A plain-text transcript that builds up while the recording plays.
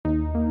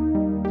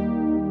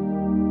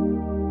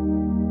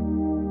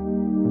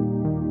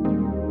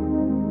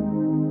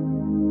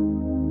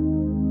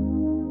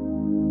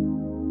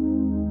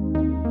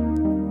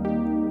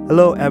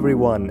Hello,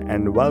 everyone,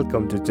 and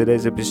welcome to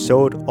today's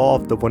episode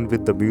of the One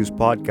with the Muse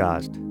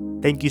podcast.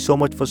 Thank you so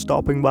much for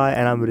stopping by,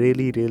 and I'm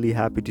really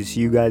happy to see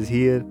you guys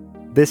here.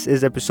 This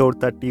is episode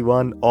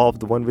 31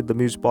 of the One with the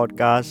Muse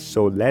podcast,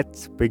 so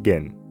let's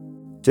begin.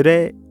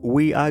 Today,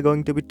 we are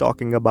going to be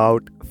talking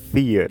about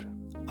fear,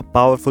 a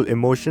powerful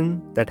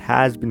emotion that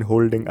has been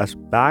holding us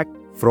back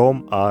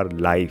from our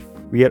life.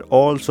 We are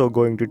also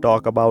going to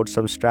talk about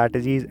some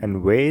strategies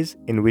and ways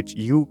in which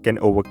you can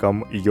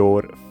overcome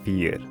your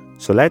fear.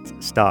 So let's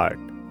start.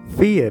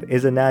 Fear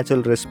is a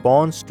natural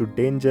response to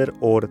danger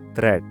or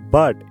threat,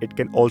 but it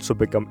can also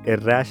become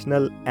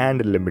irrational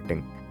and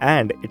limiting.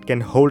 And it can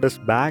hold us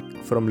back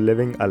from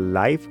living a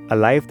life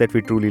that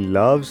we truly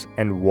loves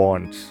and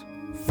wants.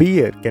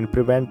 Fear can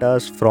prevent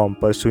us from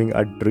pursuing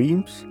our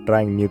dreams,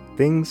 trying new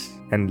things,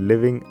 and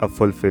living a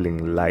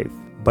fulfilling life.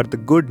 But the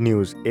good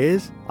news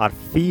is our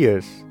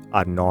fears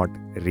are not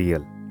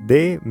real.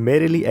 They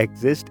merely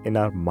exist in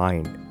our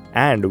mind.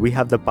 And we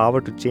have the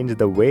power to change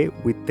the way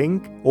we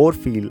think or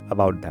feel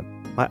about them.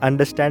 By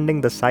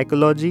understanding the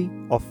psychology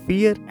of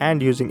fear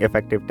and using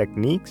effective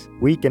techniques,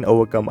 we can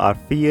overcome our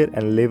fear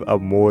and live a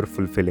more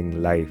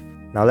fulfilling life.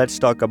 Now let's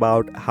talk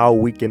about how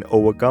we can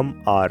overcome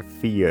our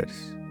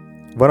fears.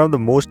 One of the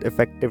most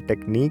effective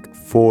techniques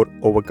for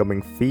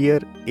overcoming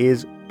fear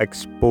is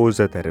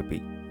exposure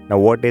therapy. Now,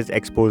 what is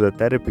exposure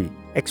therapy?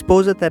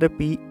 Exposure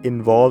therapy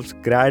involves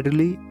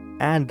gradually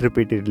and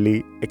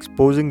repeatedly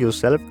exposing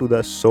yourself to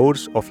the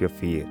source of your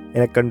fear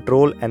in a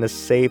controlled and a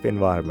safe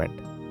environment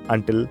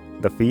until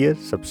the fear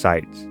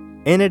subsides.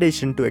 In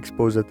addition to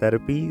exposure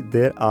therapy,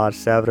 there are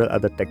several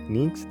other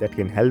techniques that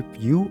can help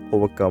you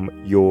overcome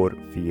your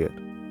fear,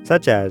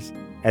 such as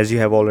you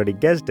have already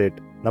guessed it,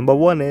 number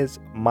one is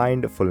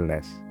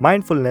mindfulness.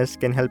 Mindfulness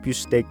can help you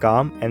stay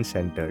calm and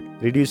centered,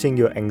 reducing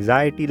your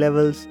anxiety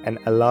levels and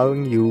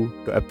allowing you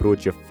to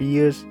approach your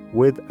fears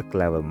with a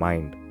clever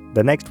mind.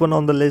 The next one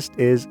on the list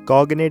is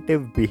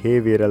cognitive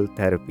behavioral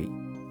therapy.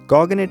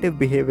 Cognitive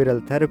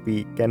behavioral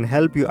therapy can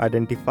help you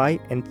identify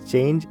and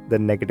change the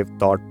negative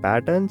thought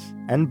patterns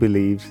and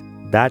beliefs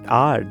that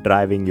are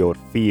driving your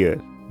fear.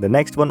 The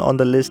next one on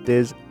the list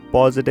is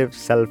positive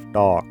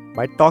self-talk.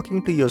 By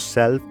talking to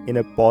yourself in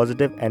a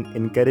positive and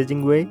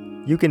encouraging way,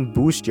 you can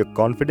boost your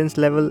confidence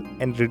level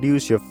and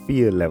reduce your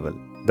fear level.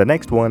 The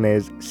next one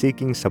is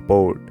seeking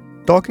support.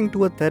 Talking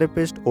to a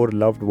therapist or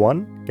loved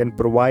one can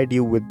provide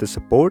you with the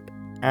support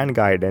and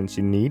guidance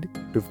you need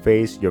to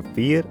face your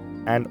fear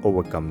and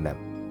overcome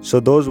them.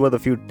 So those were the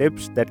few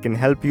tips that can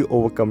help you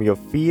overcome your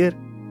fear.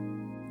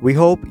 We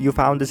hope you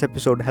found this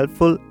episode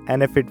helpful,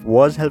 and if it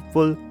was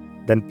helpful,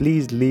 then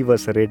please leave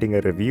us a rating or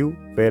review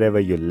wherever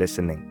you're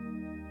listening.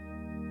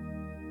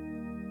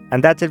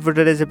 And that's it for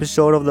today's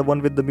episode of the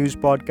One with the Muse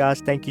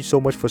podcast. Thank you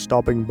so much for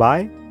stopping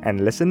by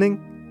and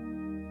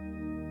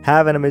listening.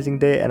 Have an amazing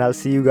day, and I'll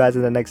see you guys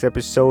in the next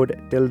episode.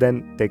 Till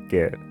then, take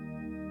care.